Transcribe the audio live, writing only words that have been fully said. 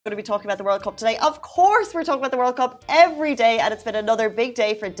Going to be talking about the World Cup today. Of course, we're talking about the World Cup every day, and it's been another big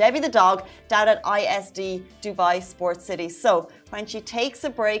day for Debbie the dog down at ISD Dubai Sports City. So when she takes a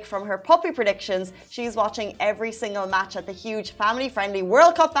break from her puppy predictions, she's watching every single match at the huge family-friendly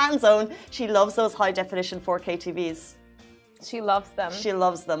World Cup fan zone. She loves those high-definition 4K TVs. She loves them. She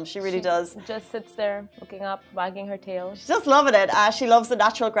loves them. She really does. Just sits there, looking up, wagging her tail. She's just loving it. She loves the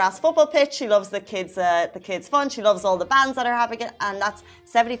natural grass football pitch. She loves the kids' fun. She loves all the bands that are having it. And that's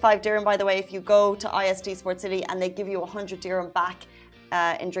 75 dirham, by the way, if you go to ISD Sports City, and they give you 100 dirham back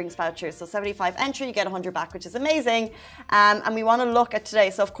in drinks vouchers. So 75 entry, you get 100 back, which is amazing. And we want to look at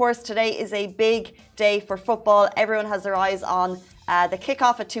today. So, of course, today is a big day for football. Everyone has their eyes on the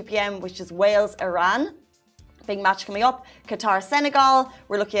kickoff at 2 p.m., which is Wales-Iran. Big match coming up. Qatar-Senegal.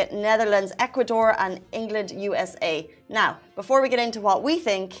 We're looking at Netherlands-Ecuador and England-USA. Now, before we get into what we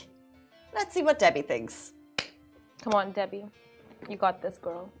think, let's see what Debbie thinks. Come on, Debbie. You got this,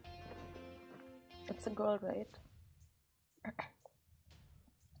 girl. It's a girl, right?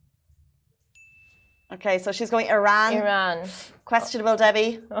 Okay, so she's going Iran. Iran. Questionable,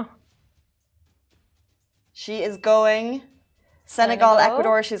 Debbie. Oh. She is going Senegal,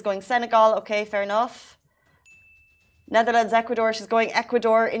 Ecuador. She's going Senegal. Okay, fair enough. Netherlands, Ecuador. She's going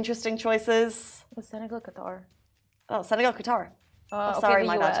Ecuador. Interesting choices. Oh, Senegal, Qatar. Oh, Senegal, Qatar. Oh, sorry, okay,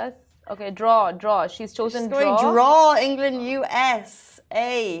 my bad. Okay, draw. She's chosen draw. She's going draw. England,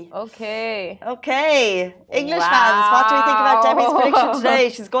 USA. Okay. Okay. English fans, what do we think about Debbie's prediction today?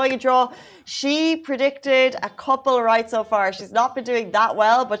 She's going a draw. She predicted a couple right so far. She's not been doing that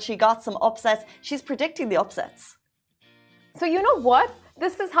well, but she got some upsets. She's predicting the upsets. So you know what?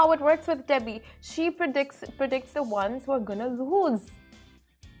 This is how it works with Debbie. She predicts the ones who are gonna lose.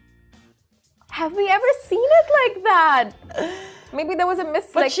 Have we ever seen it like that? Maybe there was a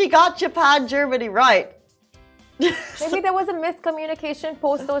But she got Japan, Germany right. Maybe there was a miscommunication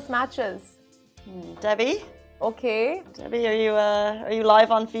post those matches. Debbie? Okay. Debbie, are you live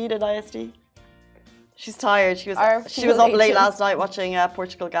on feed at ISD? She's tired. She was up late last night watching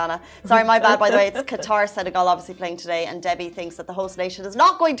Portugal, Ghana. Sorry, my bad, by the way. It's Qatar, Senegal obviously playing today, and Debbie thinks that the host nation is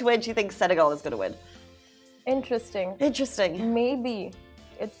not going to win. She thinks Senegal is going to win. Interesting. Interesting. Maybe.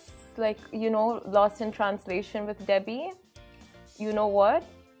 It's like, lost in translation with Debbie. You know what?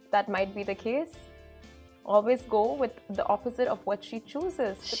 That might be the case. Always go with the opposite of what she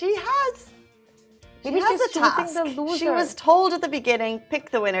chooses. She has. Maybe she's choosing the loser. She was told at the beginning,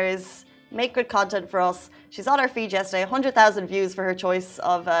 pick the winners. Make good content for us. She's on our feed yesterday. 100,000 views for her choice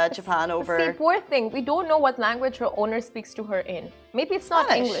of Japan over... See, poor thing. We don't know what language her owner speaks to her in. Maybe it's not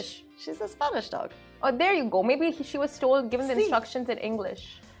English. She's a Spanish dog. Oh, there you go. Maybe she was given the instructions in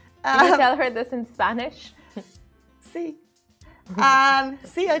English. Did you tell her this in Spanish? See,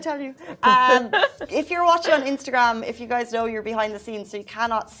 I tell you. If you're watching on Instagram, if you guys know, you're behind the scenes, so you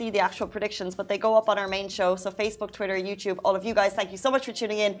cannot see the actual predictions, but they go up on our main show. So Facebook, Twitter, YouTube, all of you guys, thank you so much for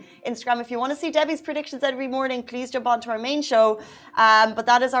tuning in. Instagram, if you want to see Debbie's predictions every morning, please jump onto our main show. But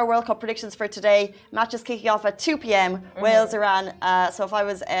that is our World Cup predictions for today. Match is kicking off at 2 p.m. Wales, Iran. So if I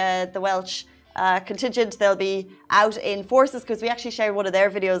was the Welsh contingent, they'll be out in forces, because we actually shared one of their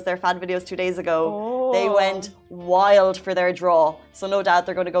videos, their fan videos 2 days ago. They went wild for their draw, so no doubt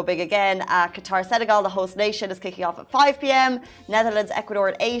they're going to go big again. Qatar, Senegal, the host nation, is kicking off at 5 p.m. Netherlands, Ecuador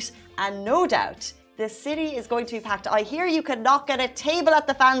at 8, and no doubt the city is going to be packed. I hear you cannot get a table at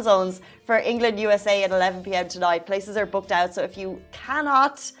the fan zones for England, USA at 11 p.m. tonight. Places are booked out, so if you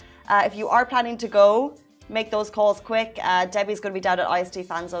are planning to go, make those calls quick. Debbie's going to be down at IST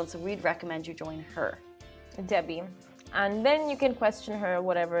fan zone, so we'd recommend you join her. Debbie. And then you can question her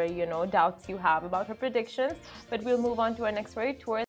whatever, doubts you have about her predictions. But we'll move on to our next story.